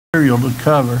material to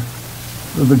cover.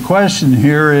 The question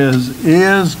here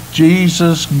is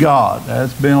Jesus God?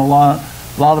 That's been a lot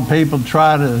of people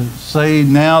try to say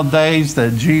nowadays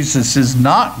that Jesus is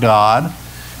not God,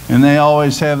 and they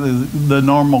always have the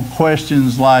normal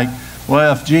questions like,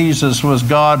 well, if Jesus was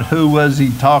God, who was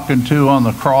he talking to on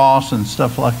the cross and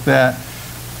stuff like that?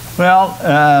 Well,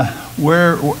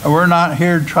 we're not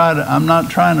here to I'm not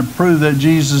trying to prove that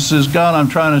Jesus is God. I'm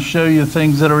trying to show you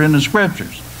things that are in the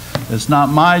Scriptures. It's not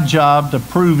my job to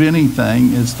prove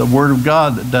anything. It's the Word of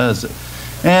God that does it.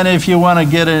 And if you want to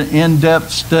get an in-depth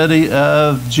study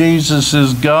of Jesus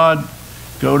is God,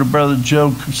 go to Brother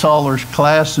Joe Soller's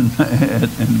class in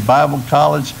Bible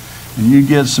college, and you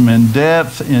get some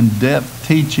in-depth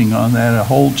teaching on that, a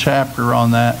whole chapter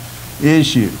on that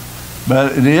issue.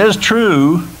 But it is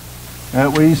true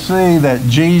that we see that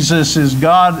Jesus is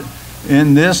God.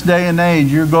 In this day and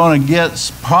age, you're going to get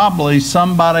probably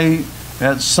somebody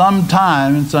at some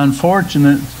time, it's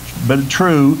unfortunate but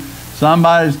true,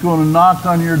 somebody's going to knock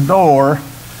on your door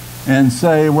and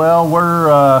say, well,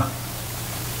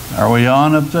 are we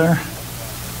on up there?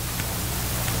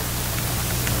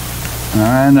 All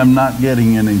right, I'm not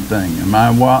getting anything. Am I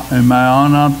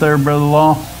on up there, Brother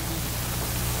Law?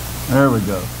 There we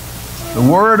go. The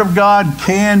Word of God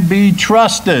can be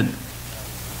trusted.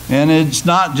 And it's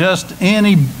not just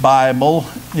any Bible,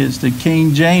 it's the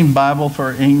King James Bible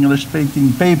for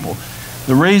English-speaking people.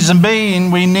 The reason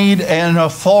being, we need an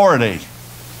authority.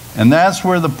 And that's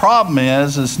where the problem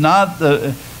is. It's not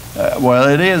the, well,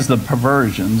 it is the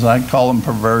perversions. I call them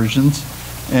perversions.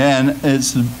 And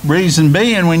it's the reason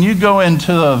being, when you go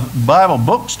into a Bible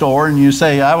bookstore and you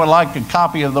say, I would like a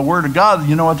copy of the Word of God,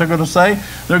 you know what they're going to say?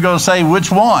 They're going to say,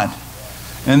 which one?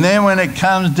 And then when it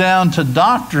comes down to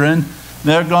doctrine,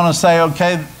 they're going to say,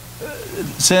 okay,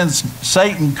 since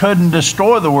Satan couldn't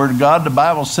destroy the Word of God, the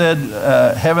Bible said,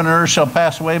 heaven and earth shall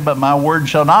pass away, but my word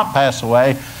shall not pass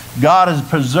away. God has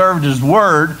preserved His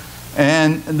Word,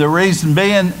 and the reason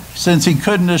being, since He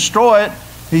couldn't destroy it,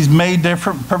 He's made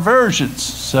different perversions.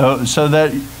 So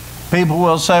that people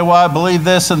will say, well, I believe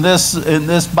this and this in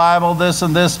this Bible, this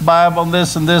and this Bible, and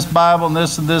this and this Bible, and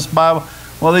this and this Bible.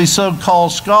 Well, these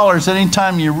so-called scholars,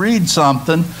 anytime you read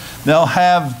something, they'll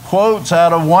have quotes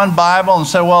out of one Bible and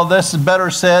say, well, this is better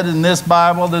said in this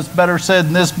Bible, this is better said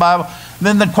in this Bible.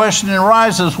 Then the question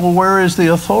arises, well, where is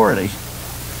the authority?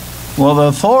 Well, the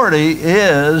authority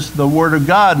is the Word of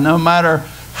God. No matter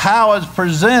how it's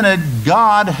presented,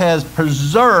 God has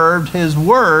preserved His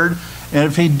Word. And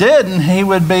if He didn't, He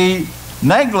would be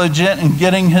negligent in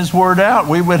getting His Word out.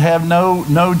 We would have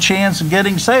no chance of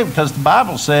getting saved, because the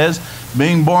Bible says,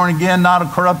 being born again, not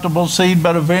of corruptible seed,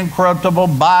 but of incorruptible,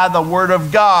 by the Word of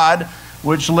God,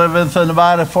 which liveth and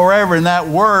abideth forever. And that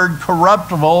word,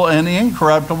 corruptible and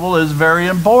incorruptible, is very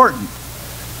important.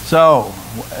 So,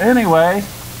 anyway,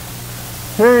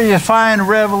 here you find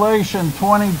Revelation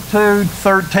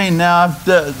 22:13. Now, I've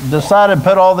decided to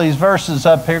put all these verses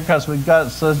up here because we've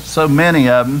got so many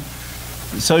of them.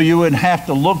 So you would have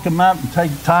to look them up and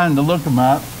take time to look them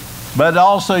up. But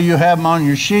also you have them on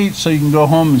your sheet so you can go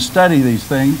home and study these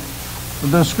things.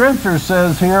 But the Scripture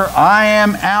says here, I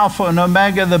am Alpha and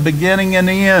Omega, the beginning and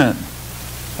the end.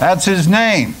 That's His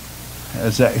name.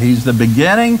 He's the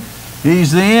beginning,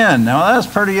 He's the end. Now that's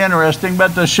pretty interesting,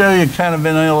 but to show you kind of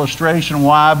an illustration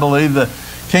why I believe the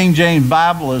King James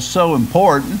Bible is so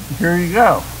important, here you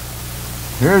go.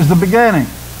 Here's the beginning.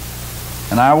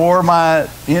 And I wore my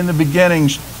in the beginning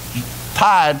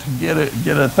tie to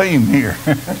get a theme here.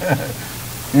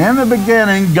 In the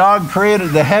beginning, God created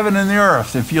the heaven and the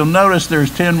earth. If you'll notice,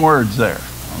 there's 10 words there.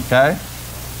 Okay?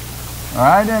 All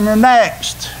right, and the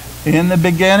next, in the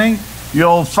beginning,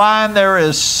 you'll find there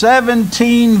is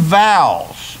 17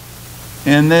 vowels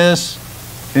in this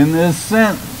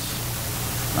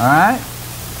sentence. All right?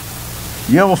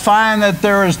 You'll find that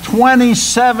there is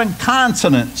 27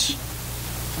 consonants.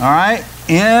 All right?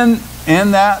 In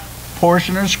that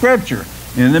portion of Scripture.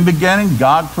 In the beginning,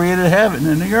 God created heaven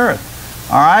and the earth.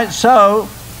 All right, so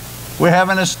we have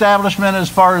an establishment as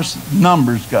far as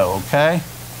numbers go, okay?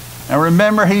 Now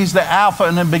remember, He's the Alpha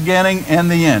in the beginning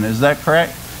and the end. Is that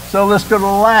correct? So let's go to the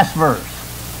last verse.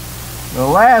 The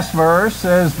last verse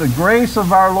says, the grace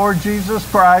of our Lord Jesus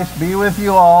Christ be with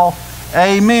you all.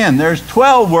 Amen. There's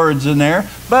 12 words in there,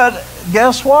 but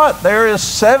guess what? There is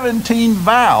 17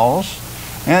 vowels.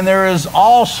 And there is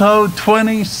also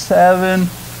 27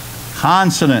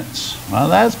 consonants. Well,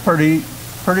 that's pretty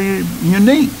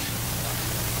unique.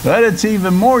 But it's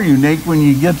even more unique when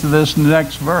you get to this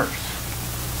next verse.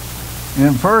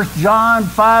 In 1 John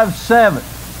 5:7,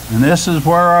 and this is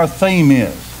where our theme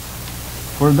is.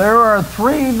 For there are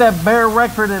three that bear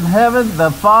record in heaven, the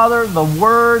Father, the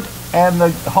Word, and the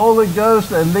Holy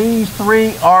Ghost, and these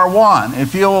three are one.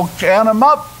 If you'll count them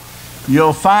up,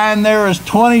 you'll find there is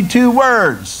 22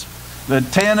 words. The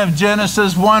 10 of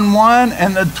Genesis 1:1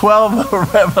 and the 12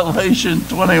 of Revelation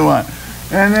 21.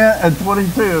 And then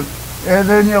 22. And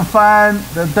then you'll find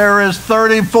that there is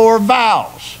 34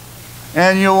 vowels.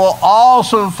 And you will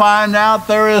also find out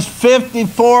there is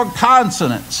 54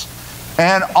 consonants.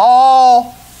 And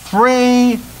all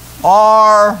three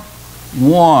are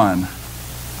one.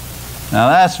 Now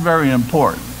that's very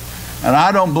important. And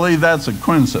I don't believe that's a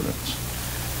coincidence.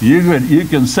 You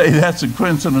can say that's a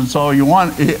coincidence all you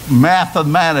want. It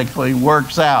mathematically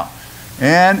works out.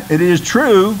 And it is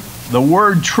true, the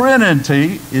word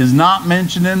Trinity is not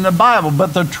mentioned in the Bible,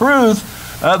 but the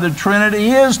truth of the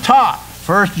Trinity is taught.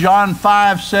 1 John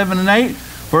 5:7 and 8,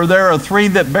 for there are three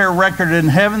that bear record in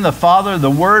heaven, the Father,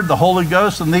 the Word, the Holy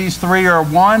Ghost, and these three are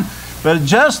one. But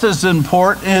just as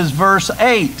important is verse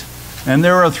 8. And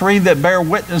there are three that bear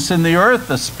witness in the earth,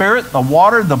 the Spirit, the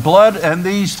water, the blood, and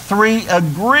these three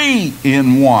agree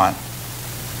in one.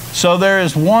 So there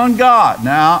is one God.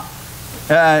 Now,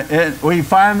 we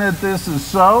find that this is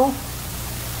so.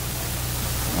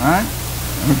 All right.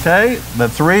 Okay. The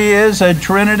three is a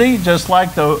Trinity, just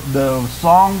like the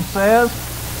song says.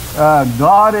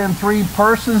 God in three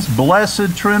persons,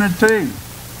 blessed Trinity.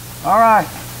 All right.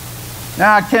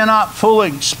 Now, I cannot fully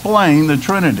explain the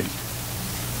Trinity,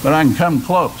 but I can come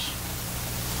close.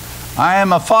 I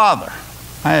am a father.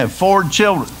 I have 4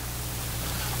 children.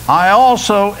 I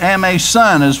also am a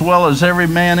son, as well as every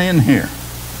man in here.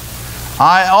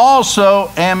 I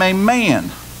also am a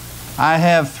man. I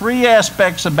have 3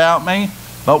 aspects about me,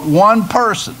 but one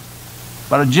person.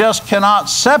 But I just cannot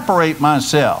separate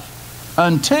myself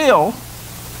until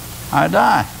I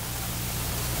die.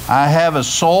 I have a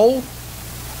soul,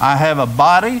 I have a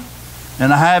body,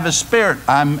 and I have a spirit.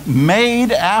 I'm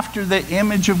made after the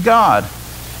image of God.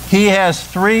 He has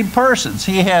 3 persons.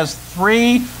 He has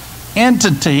 3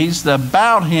 entities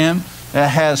about him that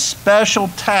has special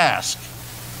tasks.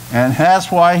 And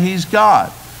that's why he's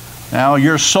God. Now,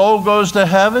 your soul goes to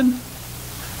heaven.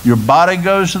 Your body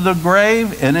goes to the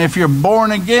grave. And if you're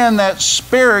born again, that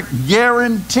spirit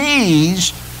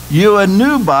guarantees you a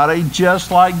new body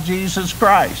just like Jesus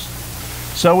Christ.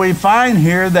 So we find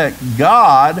here that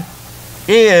God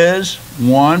is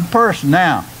one person.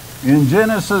 Now, in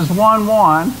Genesis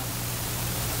 1:1,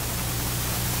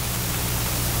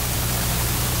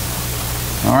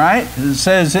 all right, it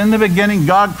says, in the beginning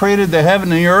God created the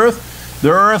heaven and the earth.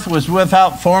 The earth was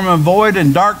without form and void,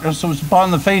 and darkness was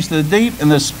upon the face of the deep,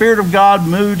 and the Spirit of God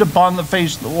moved upon the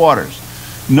face of the waters.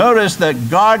 Notice that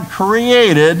God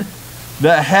created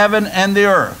the heaven and the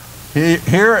earth.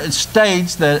 Here it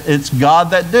states that it's God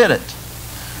that did it.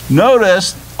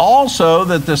 Notice also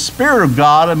that the Spirit of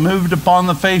God had moved upon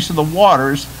the face of the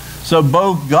waters. So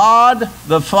both God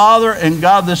the Father and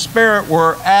God the Spirit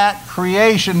were at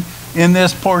creation in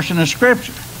this portion of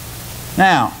Scripture.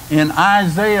 Now, in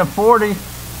Isaiah 40,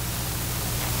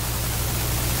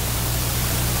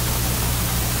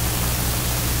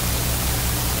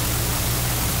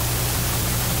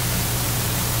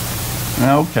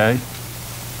 okay,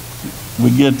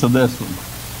 we get to this one.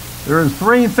 There are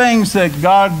 3 things that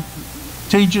God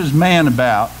teaches man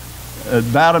about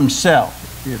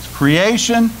himself. It's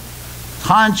creation,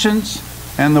 conscience,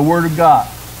 and the Word of God.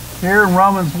 Here in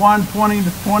Romans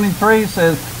 1:20-23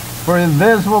 says, for the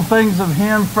visible things of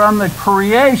him from the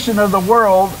creation of the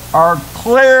world are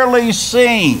clearly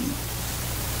seen,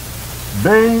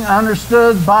 being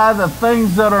understood by the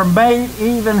things that are made,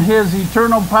 even his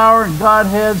eternal power and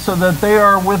Godhead, so that they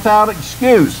are without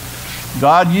excuse.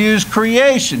 God used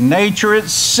creation. Nature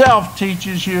itself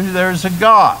teaches you there's a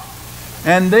God.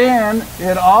 And then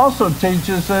it also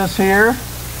teaches us here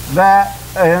that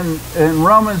in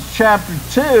Romans chapter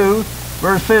 2,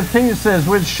 verse 15 says,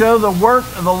 which show the work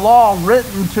of the law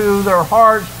written to their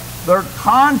hearts, their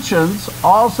conscience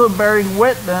also bearing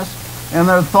witness, and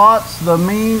their thoughts the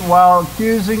mean, while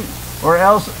accusing or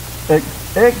else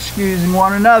excusing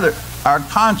one another. Our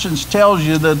conscience tells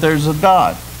you that there's a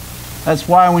God. That's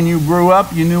why when you grew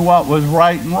up, you knew what was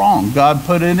right and wrong. God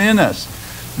put it in us.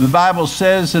 The Bible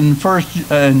says in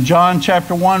John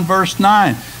chapter 1, verse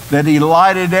 9, that he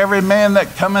lighted every man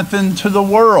that cometh into the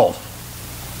world.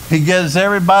 He gives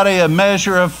everybody a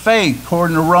measure of faith,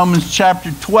 according to Romans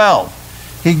chapter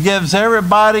 12. He gives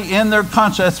everybody in their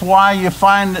conscience. That's why you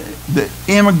find the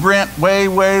immigrant way,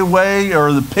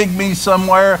 or the pygmy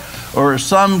somewhere, or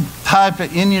some type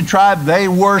of Indian tribe, they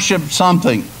worship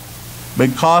something,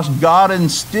 because God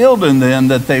instilled in them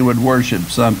that they would worship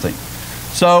something.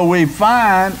 So we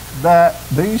find that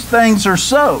these things are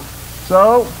so.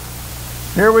 So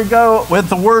here we go with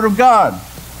the Word of God.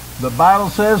 The Bible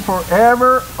says,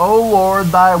 forever, O Lord,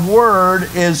 thy word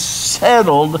is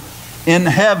settled in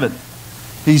heaven.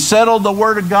 He settled the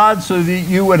Word of God so that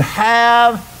you would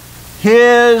have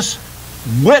His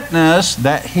witness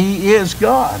that He is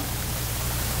God.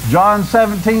 John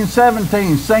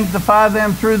 17:17, sanctify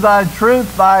them through thy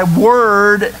truth, thy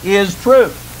word is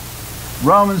truth.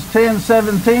 Romans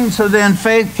 10:17, so then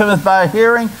faith cometh by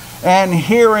hearing, and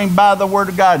hearing by the Word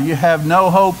of God. You have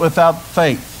no hope without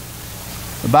faith.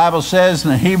 The Bible says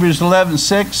in Hebrews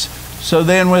 11:6, so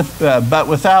then but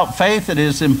without faith it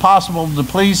is impossible to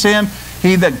please Him.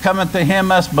 He that cometh to Him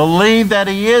must believe that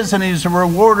He is, and He's a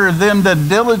rewarder of them that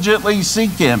diligently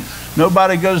seek Him.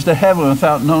 Nobody goes to heaven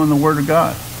without knowing the Word of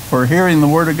God, or hearing the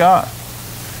Word of God.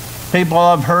 People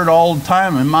I've heard all the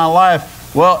time in my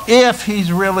life, well, if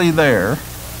He's really there,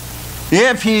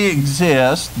 if He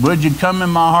exists, would you come in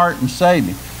my heart and save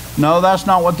me? No, that's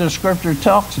not what the Scripture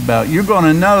talks about. You're going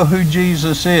to know who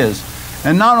Jesus is.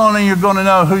 And not only you're going to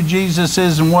know who Jesus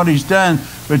is and what He's done,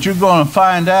 but you're going to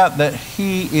find out that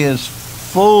He is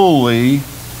fully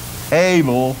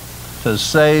able to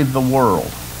save the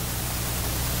world.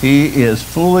 He is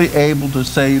fully able to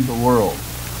save the world.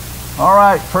 All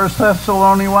right, 1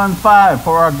 Thessalonians 1:5,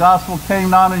 for our gospel came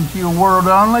not into your word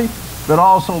only, but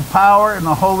also power in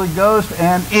the Holy Ghost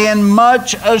and in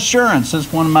much assurance. This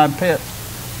is one of my pet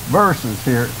verses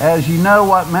here. As you know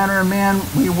what manner of men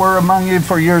we were among you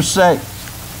for your sake.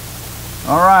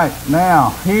 All right,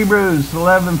 now Hebrews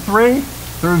 11:3.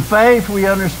 Through faith we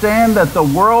understand that the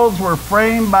worlds were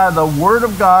framed by the word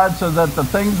of God, so that the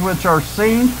things which are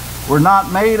seen were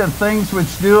not made of things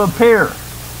which do appear.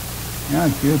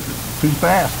 Yeah, kids are too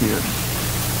fast here.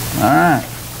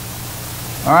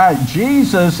 All right,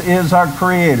 Jesus is our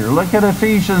creator. Look at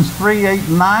Ephesians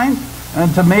 3:8-9.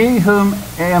 And to me, whom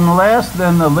am less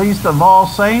than the least of all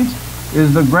saints,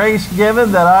 is the grace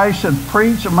given that I should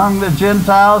preach among the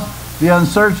Gentiles the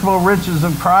unsearchable riches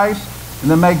of Christ, and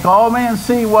to make all men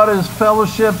see what is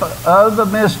fellowship of the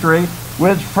mystery,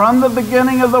 which from the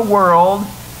beginning of the world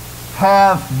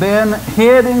hath been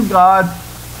hid in God,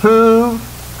 who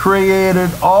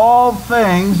created all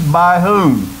things by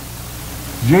whom?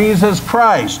 Jesus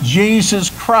Christ. Jesus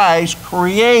Christ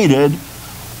created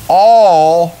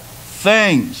all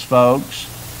things, folks.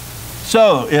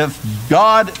 So if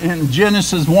God in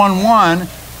Genesis 1:1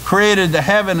 created the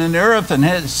heaven and the earth, and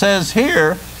it says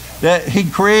here that He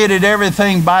created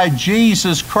everything by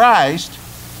Jesus Christ,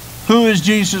 who is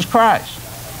Jesus Christ?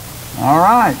 All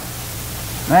right.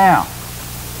 Now,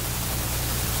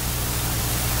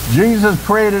 Jesus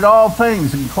created all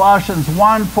things in Colossians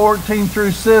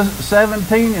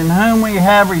 1:14-17, in whom we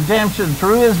have redemption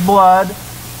through His blood,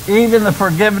 even the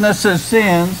forgiveness of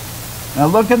sins. Now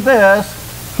look at this,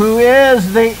 who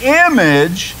is the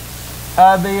image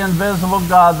of the invisible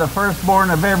God, the firstborn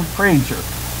of every creature.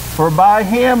 For by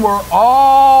Him were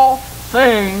all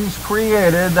things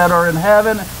created that are in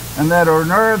heaven and that are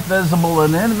on earth, visible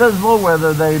and invisible,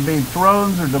 whether they be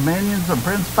thrones or dominions or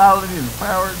principalities or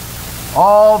powers.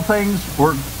 All things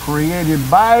were created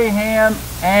by Him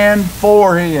and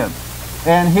for Him.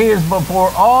 And He is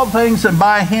before all things, and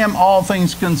by Him all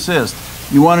things consist.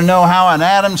 You want to know how an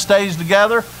atom stays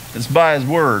together? It's by His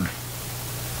word.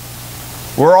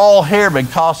 We're all here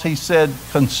because He said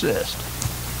consist.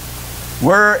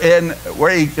 We're in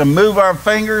where He can move our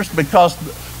fingers because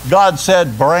God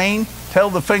said brain. Tell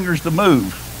the fingers to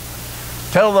move.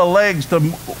 Tell the legs to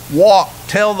walk.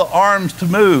 Tell the arms to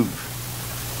move.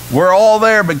 We're all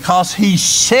there because He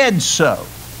said so.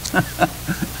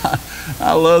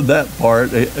 I love that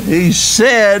part. He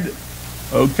said,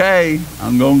 okay,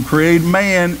 I'm going to create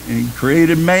man. And He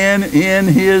created man in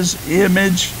His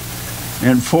image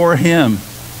and for Him.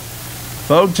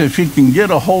 Folks, if you can get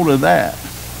a hold of that,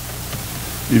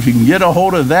 if you can get a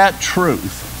hold of that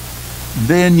truth,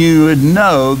 then you would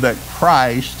know that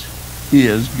Christ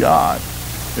is God.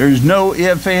 There's no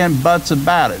ifs, and buts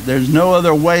about it. There's no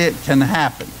other way it can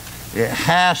happen. It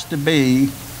has to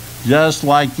be just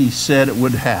like He said it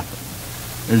would happen.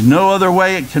 There's no other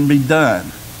way it can be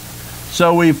done.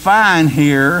 So we find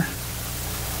here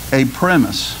a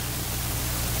premise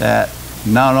that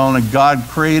not only God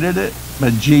created it,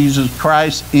 but Jesus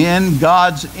Christ in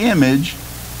God's image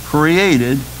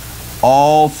created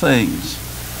all things.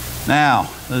 Now,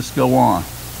 let's go on.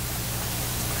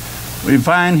 We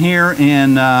find here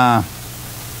in, what's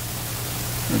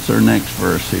our next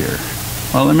verse here?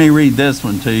 Well, let me read this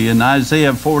one to you. In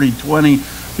Isaiah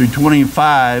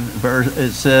 40:20-25,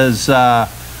 it says,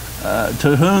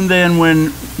 To whom then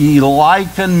when ye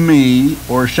liken me,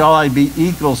 or shall I be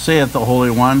equal, saith the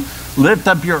Holy One, lift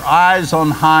up your eyes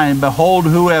on high, and behold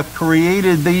who hath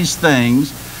created these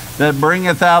things, that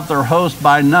bringeth out their host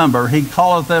by number. He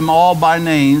calleth them all by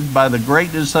names, by the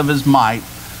greatness of his might,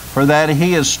 for that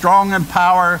he is strong in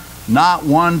power, not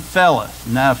one faileth.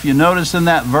 Now if you notice in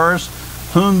that verse,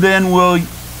 whom then will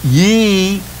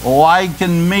ye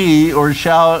liken me, or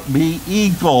shall it be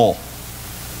equal?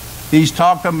 He's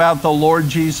talking about the Lord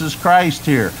Jesus Christ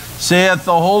here. Saith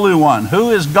the Holy One. Who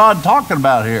is God talking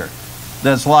about here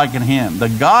that's liking him? The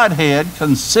Godhead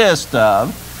consists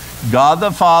of God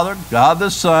the Father, God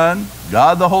the Son,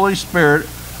 God the Holy Spirit,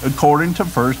 according to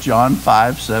 1 John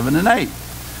 5, 7, and 8.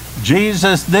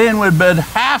 Jesus then would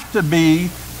have to be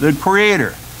the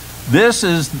Creator. This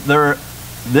is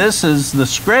the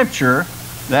Scripture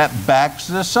that backs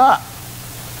this up.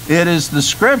 It is the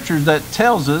Scripture that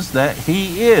tells us that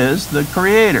he is the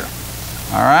Creator.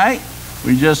 All right?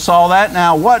 We just saw that.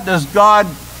 Now, what does God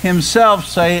himself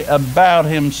say about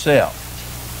himself?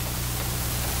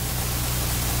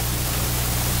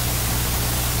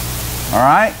 All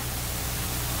right?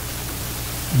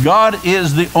 God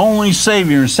is the only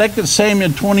Savior. In 2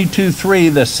 Samuel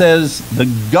 22:3 that says, the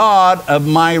God of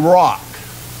my rock.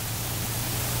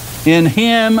 In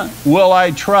him will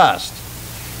I trust.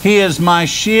 He is my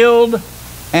shield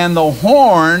and the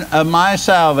horn of my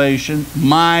salvation,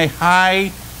 my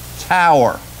high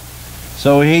tower.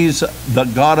 So he's the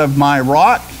God of my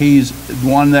rock. He's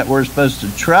one that we're supposed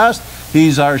to trust.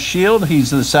 He's our shield. He's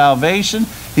the salvation.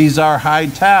 He's our high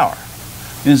tower.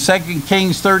 In 2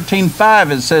 Kings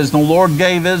 13:5 it says, the Lord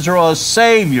gave Israel a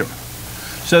Savior,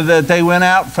 so that they went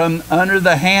out from under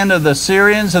the hand of the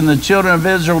Syrians, and the children of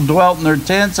Israel dwelt in their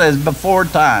tents as before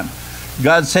time.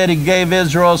 God said he gave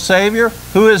Israel a Savior.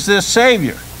 Who is this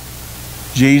Savior?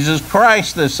 Jesus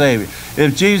Christ the Savior.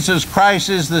 If Jesus Christ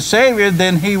is the Savior,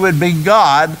 then he would be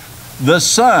God the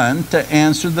Son, to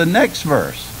answer the next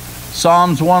verse.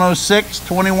 Psalms 106,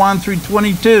 21 through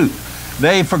 22.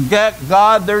 They forget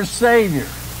God their Savior.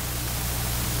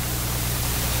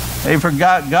 They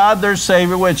forgot God their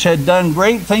Savior, which had done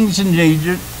great things in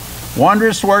Egypt,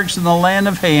 wondrous works in the land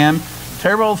of Ham,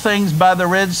 terrible things by the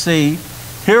Red Sea.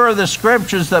 Here are the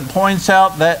scriptures that points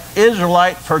out that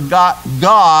Israelite forgot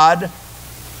God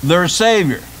their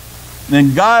Savior.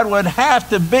 Then God would have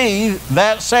to be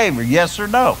that Savior, yes or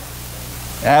no?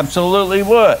 Absolutely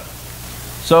would.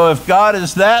 So if God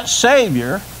is that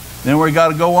Savior, then we've got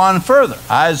to go on further.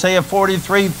 Isaiah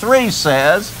 43:3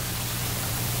 says,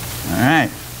 all right,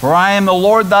 for I am the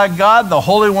Lord thy God, the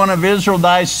Holy One of Israel,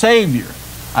 thy Savior.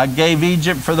 I gave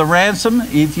Egypt for the ransom,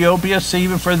 Ethiopia,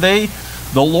 Seba for thee.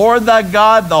 The Lord thy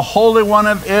God, the Holy One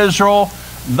of Israel,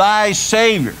 thy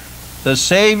Savior. The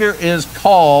Savior is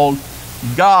called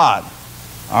God.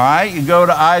 All right, you go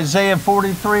to Isaiah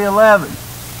 43:11.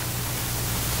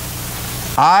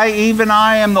 Even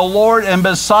I am the Lord, and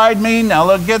beside me, now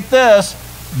look at this,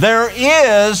 there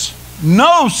is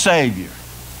no Savior.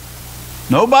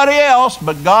 Nobody else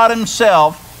but God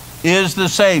himself is the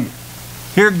Savior.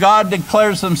 Here God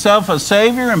declares himself a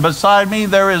Savior, and beside me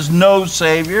there is no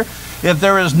Savior. If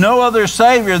there is no other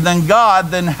Savior than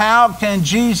God, then how can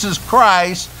Jesus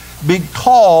Christ be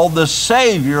called the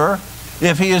Savior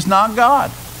if he is not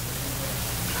God?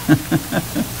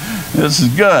 This is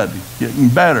good. Getting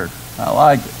better. I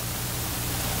like it.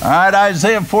 All right,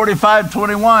 Isaiah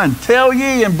 45:21. Tell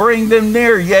ye and bring them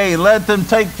near, yea, let them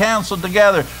take counsel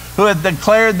together, who hath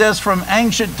declared this from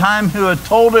ancient time, who hath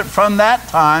told it from that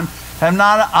time. Have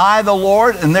not I the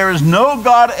Lord, and there is no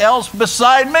God else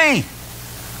beside me,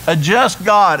 a just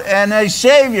God and a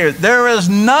Savior. There is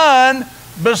none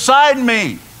beside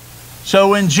me. So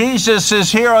when Jesus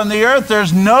is here on the earth,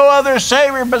 there's no other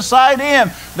Savior beside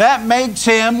him. That makes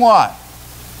him what?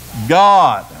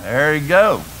 God. There you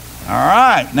go. All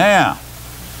right, now,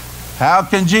 how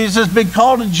can Jesus be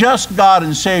called a just God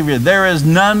and Savior? There is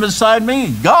none beside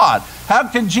me, God. How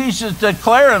can Jesus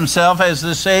declare himself as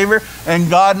the Savior and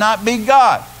God not be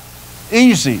God?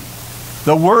 Easy.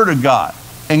 The Word of God.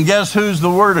 And guess who's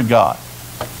the Word of God?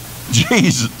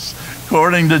 Jesus.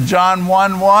 According to John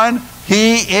 1:1,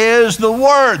 he is the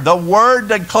Word. The Word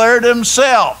declared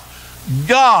himself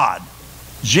God.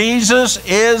 Jesus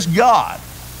is God.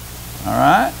 All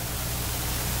right?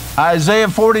 Isaiah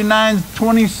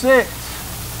 49:26.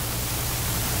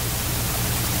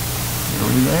 Are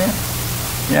we there?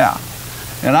 Yeah.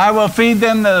 And I will feed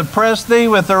them that oppress thee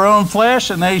with their own flesh,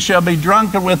 and they shall be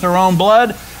drunken with their own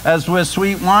blood, as with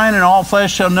sweet wine, and all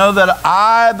flesh shall know that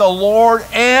I, the Lord,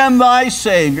 am thy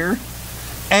Savior,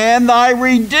 and thy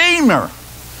Redeemer.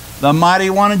 the mighty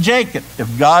one of Jacob.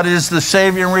 If God is the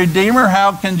Savior and Redeemer,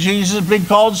 how can Jesus be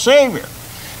called Savior?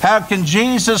 How can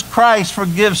Jesus Christ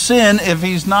forgive sin if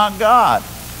he's not God?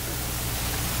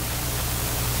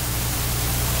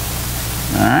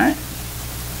 All right.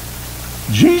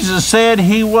 Jesus said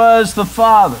he was the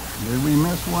Father. Did we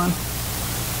miss one?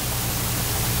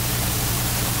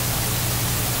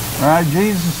 All right,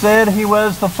 Jesus said he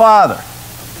was the Father.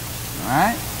 All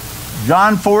right.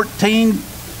 John 14,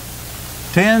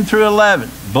 10 through 11.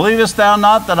 Believest thou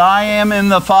not that I am in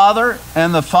the Father,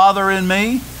 and the Father in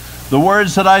me? The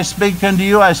words that I speak unto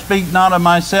you, I speak not of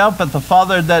myself, but the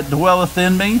Father that dwelleth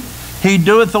in me, he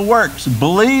doeth the works.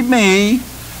 Believe me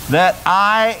that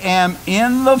I am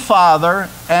in the Father,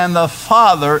 and the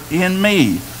Father in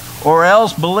me. Or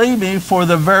else believe me for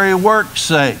the very work's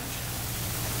sake.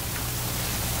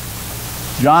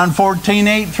 John 14,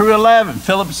 8 through 11.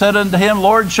 Philip said unto him,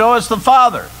 Lord, show us the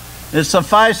Father. It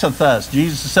sufficeth us.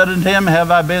 Jesus said unto him, have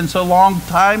I been so long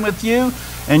time with you,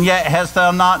 and yet hast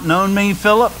thou not known me,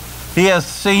 Philip? He hath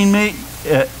seen me.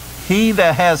 He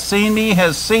that has seen me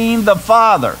has seen the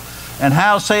Father. And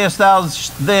how sayest thou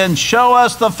then, show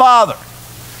us the Father?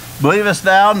 Believest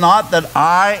thou not that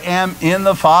I am in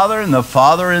the Father, and the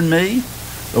Father in me?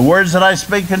 The words that I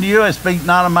speak unto you, I speak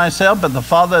not of myself, but the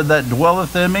Father that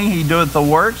dwelleth in me, he doeth the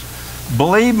works.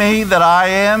 Believe me that I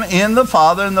am in the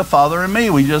Father, and the Father in me.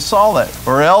 We just saw that.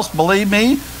 Or else believe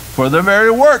me for the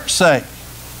very work's sake.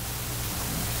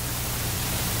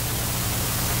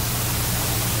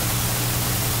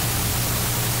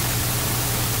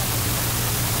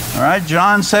 All right,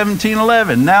 John 17,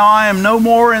 11. Now I am no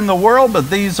more in the world, but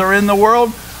these are in the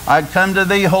world. I come to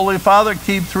thee, Holy Father,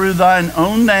 keep through thine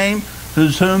own name,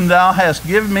 whom thou hast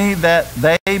given me, that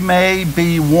they may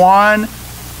be one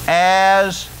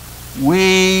as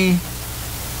we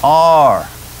are.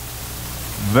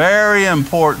 Very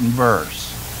important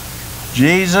verse.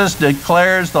 Jesus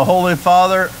declares the Holy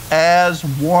Father as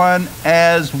one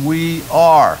as we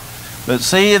are. But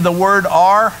see the word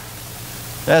are?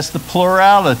 That's the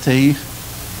plurality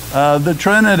of the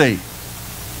Trinity.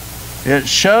 It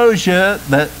shows you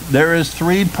that there is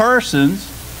three persons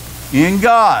in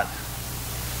God.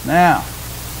 Now,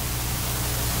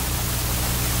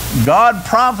 God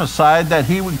prophesied that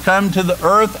he would come to the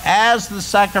earth as the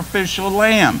sacrificial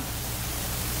lamb.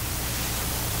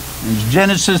 In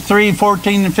Genesis 3,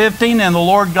 14 and 15, and the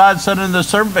Lord God said unto the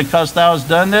serpent, because thou hast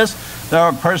done this, thou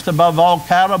art cursed above all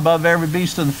cattle, above every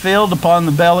beast of the field. Upon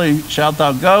the belly shalt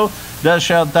thou go, dust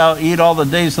shalt thou eat all the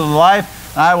days of thy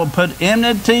life. I will put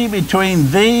enmity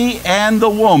between thee and the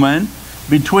woman,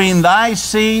 between thy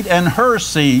seed and her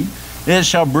seed. It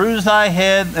shall bruise thy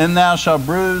head, and thou shalt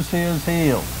bruise his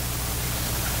heel.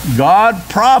 God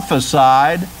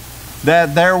prophesied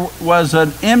that there was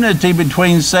an enmity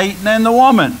between Satan and the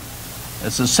woman.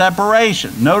 It's a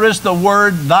separation. Notice the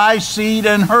word thy seed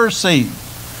and her seed.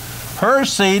 Her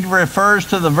seed refers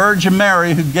to the Virgin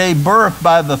Mary, who gave birth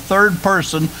by the third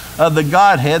person of the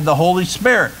Godhead, the Holy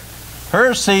Spirit.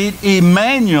 Her seed,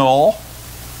 Emmanuel,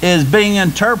 is being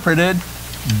interpreted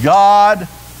God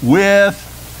with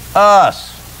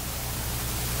us.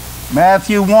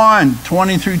 Matthew 1,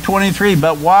 20 through 23.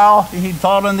 But while he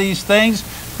thought on these things,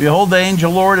 behold, the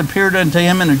angel Lord appeared unto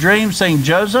him in a dream, saying,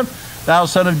 Joseph, thou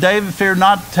son of David, fear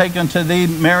not to take unto thee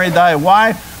Mary thy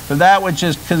wife, for that which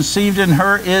is conceived in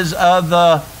her is of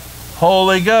the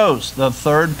Holy Ghost, the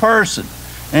third person.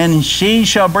 And she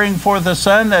shall bring forth a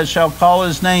son that shall call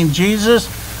his name Jesus,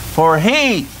 for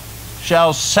he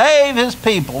shall save his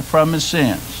people from his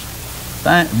sins.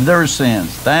 Their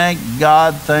sins. Thank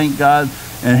God, thank God.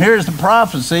 And here's the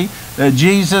prophecy that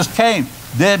Jesus came.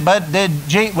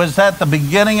 Was that the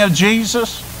beginning of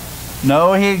Jesus?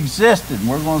 No, he existed.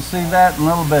 We're going to see that in a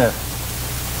little bit.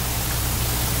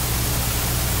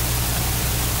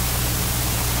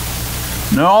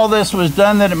 Now all this was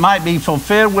done that it might be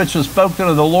fulfilled, which was spoken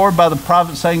of the Lord by the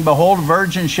prophet, saying, Behold, a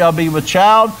virgin shall be with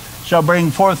child, shall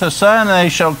bring forth a son, and they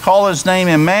shall call his name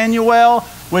Emmanuel,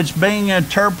 which being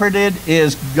interpreted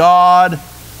is God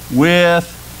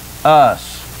with us.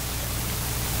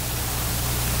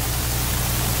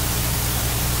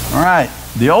 All right.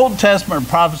 The Old Testament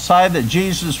prophesied that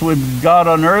Jesus would be God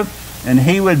on earth, and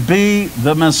he would be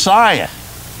the Messiah.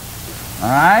 All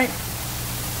right.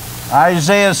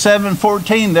 Isaiah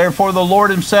 7:14, therefore the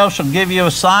Lord himself shall give you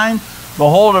a sign.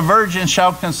 Behold, a virgin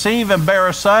shall conceive and bear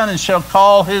a son, and shall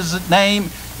call his name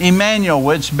Emmanuel,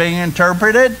 which being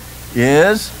interpreted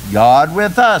is God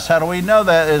with us. How do we know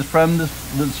that? Is from the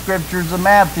scriptures of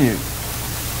Matthew.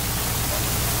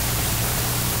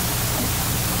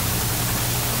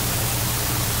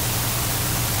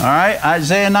 All right,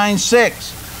 Isaiah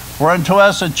 9:6. For unto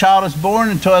us a child is born,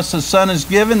 unto us a son is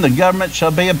given, the government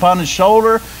shall be upon his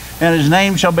shoulder, and his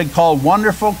name shall be called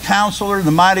Wonderful, Counselor,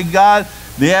 the Mighty God,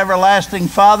 the Everlasting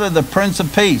Father, the Prince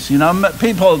of Peace. You know,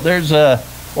 people, there's a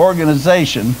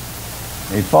organization,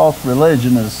 a false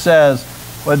religion that says,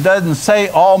 well, it doesn't say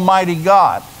Almighty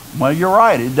God. Well, you're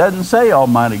right, it doesn't say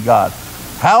Almighty God.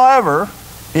 However,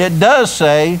 it does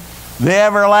say the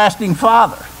Everlasting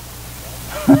Father.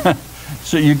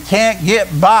 So you can't get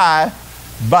by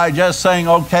just saying,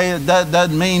 okay, that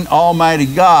doesn't mean Almighty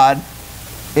God.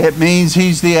 It means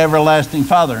he's the Everlasting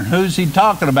Father. And who's he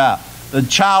talking about? The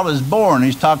child is born.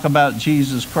 He's talking about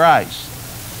Jesus Christ.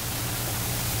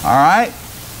 All right?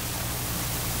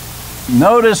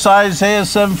 Notice Isaiah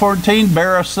 7:14,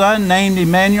 bear a son named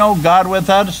Emmanuel, God with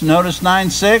us. Notice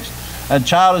 9:6, a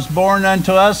child is born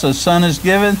unto us, a son is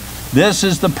given. This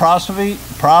is the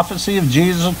prophecy of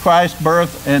Jesus Christ's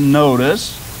birth. And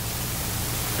notice,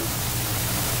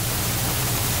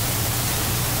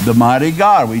 the mighty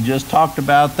God. We just talked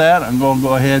about that. I'm going to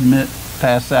go ahead and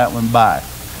pass that one by.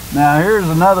 Now here's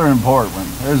another important one.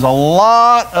 There's a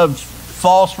lot of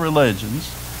false religions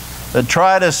that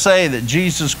try to say that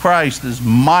Jesus Christ is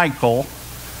Michael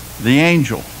the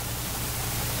angel.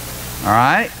 All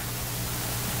right?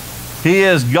 He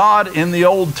is God in the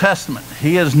Old Testament.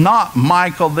 He is not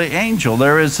Michael the angel.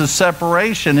 There is a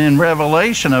separation in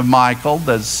Revelation of Michael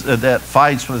that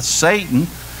fights with Satan,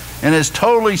 and is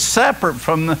totally separate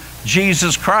from the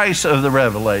Jesus Christ of the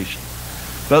Revelation.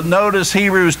 But notice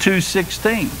Hebrews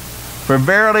 2:16. For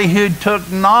verily he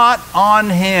took not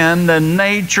on him the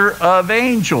nature of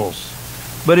angels,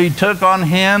 but he took on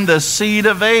him the seed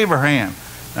of Abraham.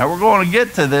 Now we're going to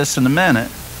get to this in a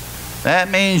minute. That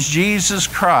means Jesus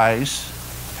Christ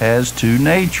has two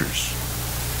natures.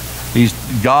 He's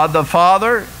God the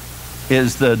Father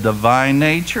is the divine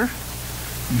nature.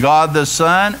 God the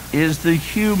Son is the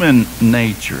human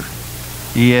nature.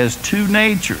 He has two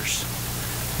natures.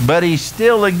 But he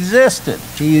still existed.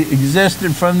 He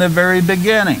existed from the very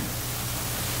beginning.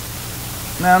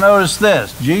 Now notice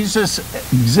this. Jesus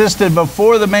existed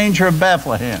before the manger of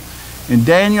Bethlehem. In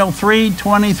Daniel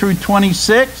 3:20 through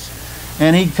 26,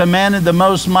 and he commanded the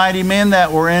most mighty men that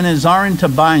were in his army to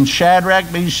bind Shadrach,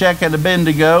 Meshach, and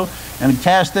Abednego, and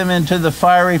cast them into the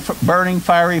burning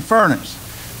fiery furnace.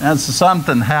 That's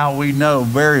something how we know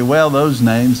very well those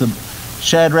names of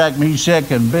Shadrach,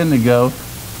 Meshach, and Abednego.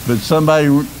 But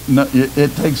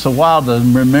it takes a while to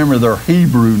remember their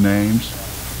Hebrew names.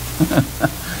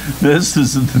 This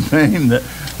is the name that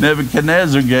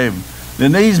Nebuchadnezzar gave them.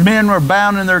 Then these men were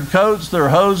bound in their coats, their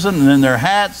hosen, and in their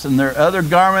hats, and their other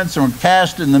garments, and were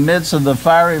cast in the midst of the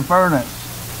fiery furnace.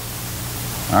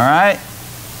 All right?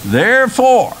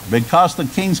 Therefore, because the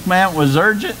king's command was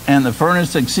urgent, and the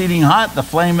furnace exceeding hot, the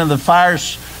flame of the fire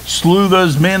slew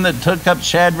those men that took up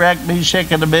Shadrach,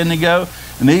 Meshach, and Abednego.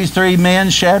 And these three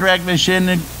men, Shadrach, Meshach,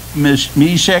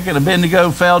 and Abednego,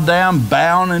 fell down,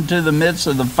 bound into the midst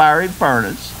of the fiery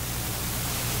furnace.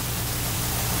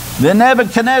 Then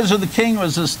Nebuchadnezzar the king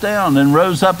was astounded, and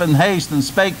rose up in haste, and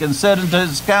spake, and said unto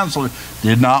his counselors,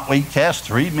 Did not we cast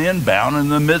three men bound in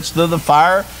the midst of the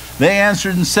fire? They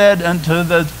answered and said unto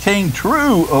the king,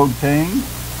 True, O king.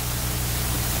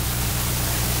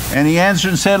 And he answered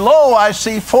and said, Lo, I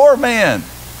see four men.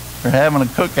 They're having a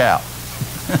cookout.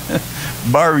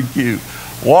 Barbecue,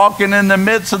 walking in the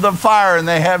midst of the fire, and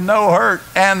they have no hurt.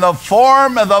 And the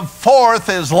form of the fourth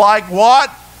is like what?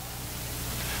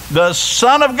 The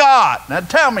Son of God. Now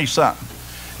tell me something.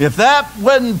 If that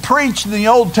wasn't preached in the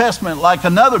Old Testament, like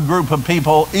another group of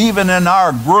people, even in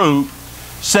our group,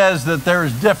 says that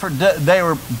there's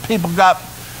people got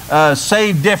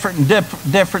saved different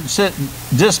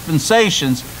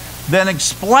dispensations, then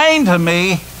explain to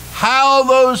me how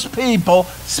those people,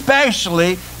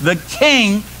 especially the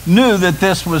king, knew that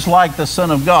this was like the Son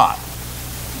of God.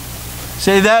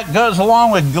 See, that goes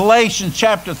along with Galatians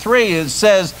chapter 3. It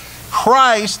says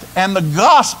Christ and the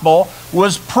gospel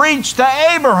was preached to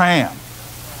Abraham.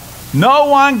 No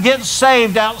one gets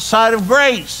saved outside of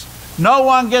grace. No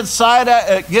one gets saved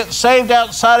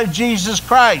outside of Jesus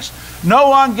Christ. No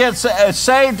one gets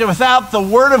saved without the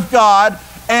Word of God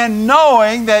and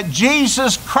knowing that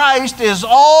Jesus Christ is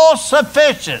all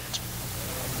sufficient.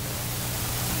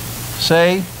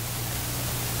 See?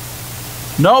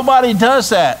 Nobody does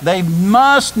that. They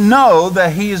must know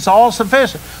that He is all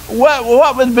sufficient.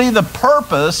 What would be the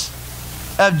purpose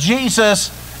of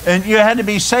Jesus, and you had to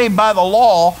be saved by the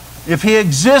law, if He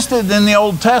existed in the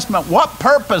Old Testament? What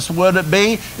purpose would it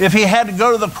be if He had to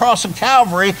go to the cross of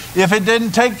Calvary if it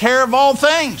didn't take care of all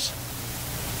things?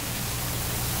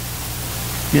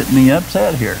 Getting me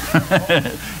upset here.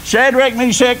 Shadrach,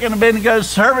 Meshach, and Abednego,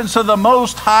 servants of the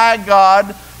Most High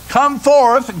God, come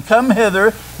forth and come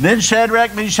hither. Then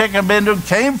Shadrach, Meshach, and Abednego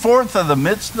came forth of the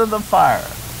midst of the fire.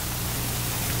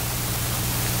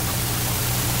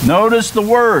 Notice the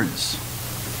words.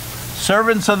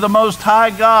 Servants of the Most High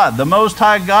God. The Most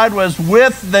High God was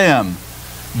with them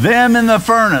in the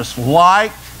furnace,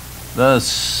 like the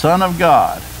Son of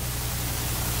God.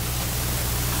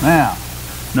 Now,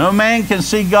 no man can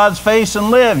see God's face and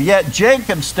live, yet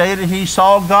Jacob stated he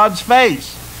saw God's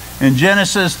face. In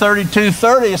Genesis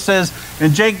 32:30 it says,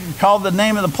 and Jacob called the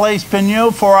name of the place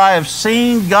Peniel, for I have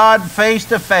seen God face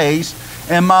to face,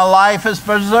 and my life is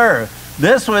preserved.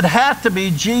 This would have to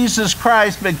be Jesus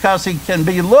Christ, because he can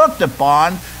be looked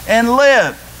upon and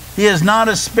live. He is not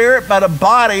a spirit, but a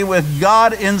body with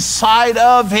God inside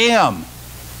of him.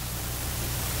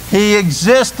 He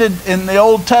existed in the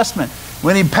Old Testament.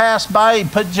 When he passed by, he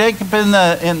put Jacob in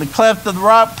the cleft of the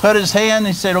rock, put his hand,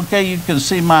 he said, okay, you can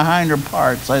see my hinder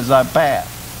parts as I pass.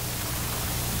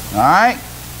 All right?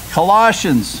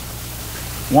 Colossians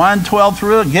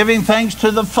 1:12-13, giving thanks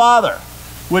to the Father,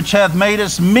 which hath made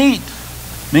us meet,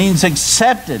 means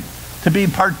accepted, to be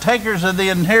partakers of the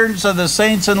inheritance of the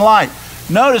saints in light.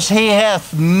 Notice, he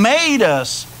hath made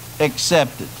us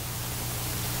accepted.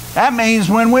 That means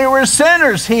when we were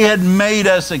sinners, he had made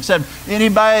us accepted.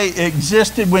 Anybody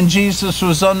existed when Jesus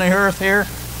was on the earth here?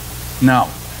 No.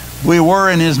 We were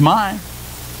in his mind.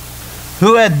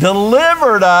 Who had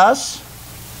delivered us,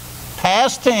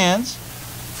 past tense,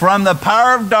 from the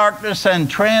power of darkness and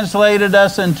translated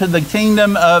us into the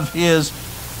kingdom of his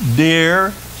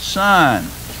dear Son,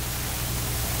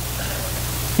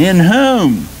 in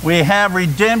whom we have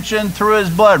redemption through his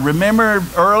blood. Remember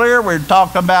earlier we were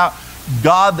talking about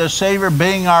God the Savior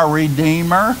being our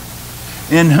Redeemer,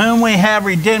 in whom we have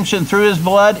redemption through his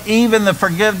blood, even the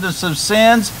forgiveness of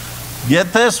sins.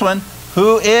 Get this one,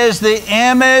 who is the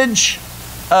image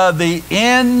of the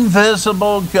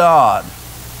invisible God,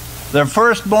 the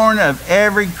firstborn of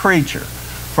every creature.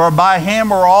 For by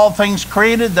him are all things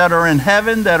created, that are in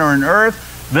heaven, that are in earth,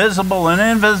 visible and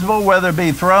invisible, whether it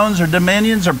be thrones or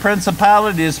dominions or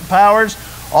principalities, powers.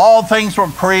 All things were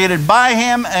created by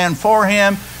him and for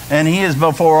him, and he is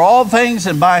before all things,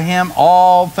 and by him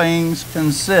all things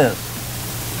consist.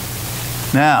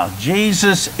 Now,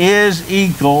 Jesus is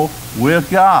equal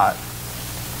with God.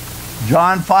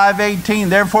 John 5:18,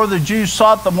 therefore the Jews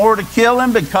sought the more to kill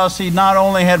him, because he not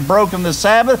only had broken the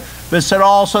Sabbath, but said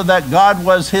also that God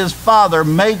was his Father,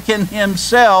 making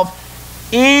himself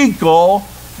equal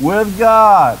with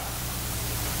God.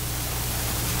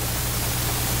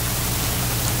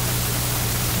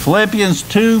 Philippians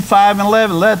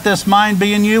 2:5-11, let this mind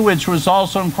be in you, which was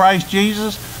also in Christ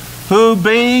Jesus, who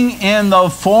being in the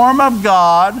form of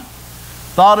God,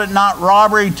 thought it not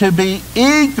robbery to be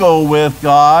equal with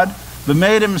God, but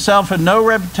made himself of no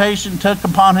reputation, took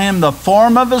upon him the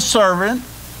form of a servant.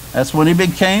 That's when he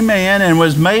became man, and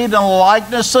was made in the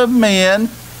likeness of men.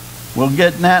 We'll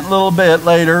get in that a little bit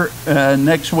later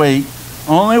next week.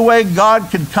 Only way God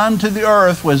could come to the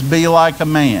earth was be like a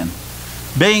man.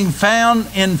 Being found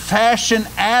in fashion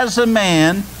as a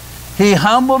man, he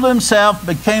humbled himself,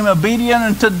 became obedient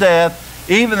unto death,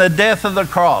 even the death of the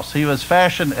cross. He was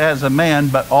fashioned as a man,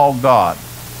 but all God.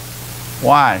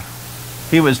 Why?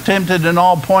 He was tempted in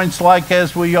all points like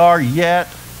as we are, yet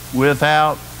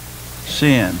without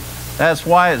sin. That's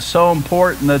why it's so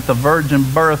important that the virgin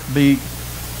birth be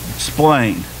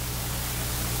explained.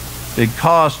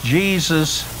 Because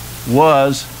Jesus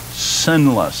was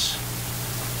sinless.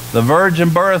 The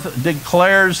virgin birth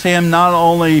declares him not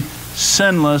only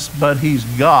sinless, but he's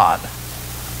God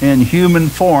in human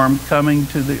form coming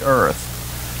to the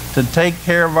earth to take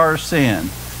care of our sin,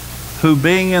 who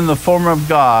being in the form of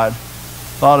God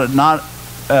thought it not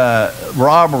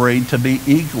robbery to be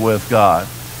equal with God.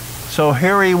 So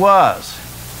here he was.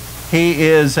 He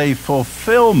is a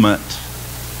fulfillment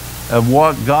of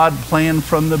what God planned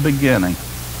from the beginning,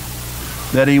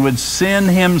 that he would send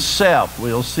himself.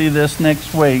 We'll see this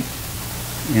next week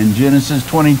in Genesis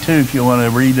 22 if you want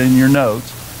to read in your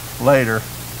notes later.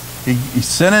 He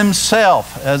sent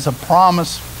himself as a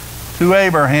promise to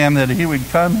Abraham that he would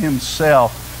come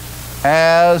himself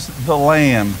as the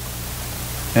Lamb.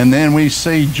 And then we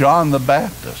see John the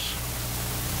Baptist,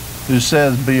 who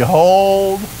says,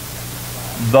 behold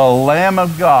the Lamb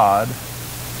of God,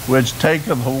 which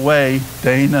taketh away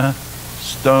Dana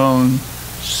Stone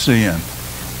sin.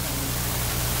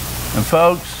 And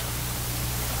folks,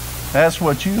 that's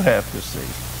what you have to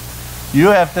see. You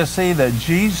have to see that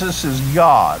Jesus is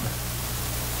God,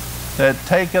 that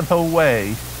taketh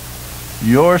away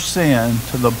your sin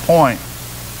to the point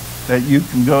that you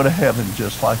can go to heaven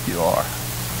just like you are.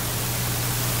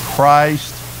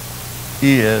 Christ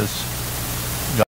is